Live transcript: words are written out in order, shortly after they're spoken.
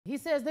He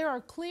says there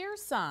are clear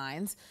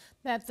signs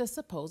that the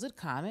supposed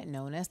comet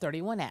known as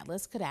 31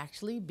 Atlas could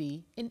actually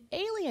be an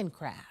alien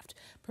craft.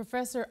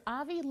 Professor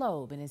Avi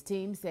Loeb and his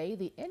team say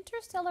the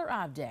interstellar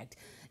object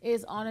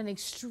is on an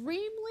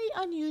extremely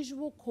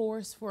unusual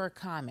course for a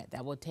comet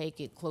that will take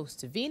it close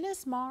to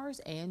Venus, Mars,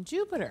 and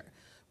Jupiter.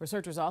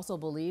 Researchers also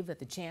believe that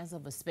the chance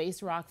of a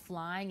space rock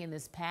flying in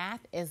this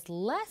path is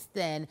less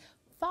than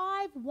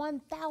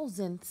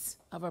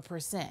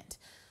 0.005%.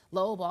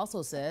 Loeb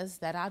also says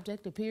that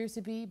object appears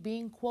to be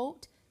being,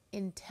 quote,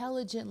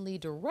 intelligently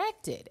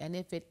directed. And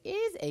if it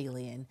is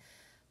alien,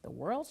 the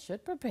world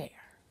should prepare.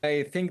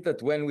 I think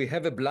that when we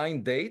have a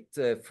blind date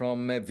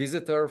from a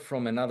visitor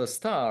from another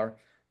star,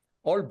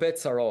 all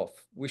bets are off.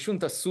 We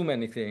shouldn't assume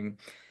anything.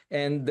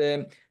 And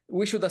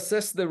we should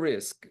assess the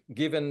risk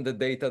given the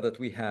data that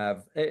we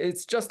have.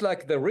 It's just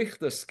like the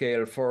Richter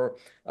scale for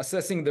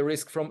assessing the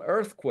risk from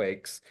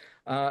earthquakes.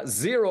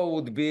 0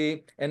 would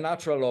be a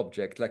natural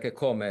object like a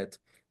comet.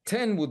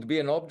 10 would be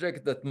an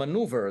object that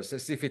maneuvers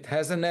as if it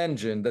has an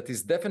engine that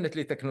is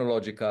definitely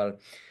technological.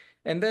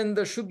 And then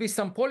there should be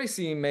some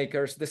policy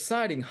makers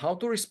deciding how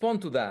to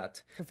respond to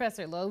that.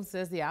 Professor Loeb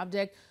says the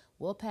object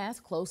will pass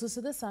closest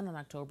to the sun on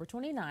October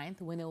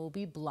 29th when it will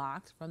be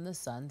blocked from the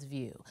sun's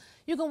view.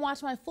 You can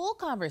watch my full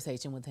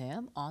conversation with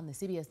him on the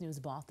CBS News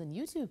Boston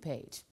YouTube page.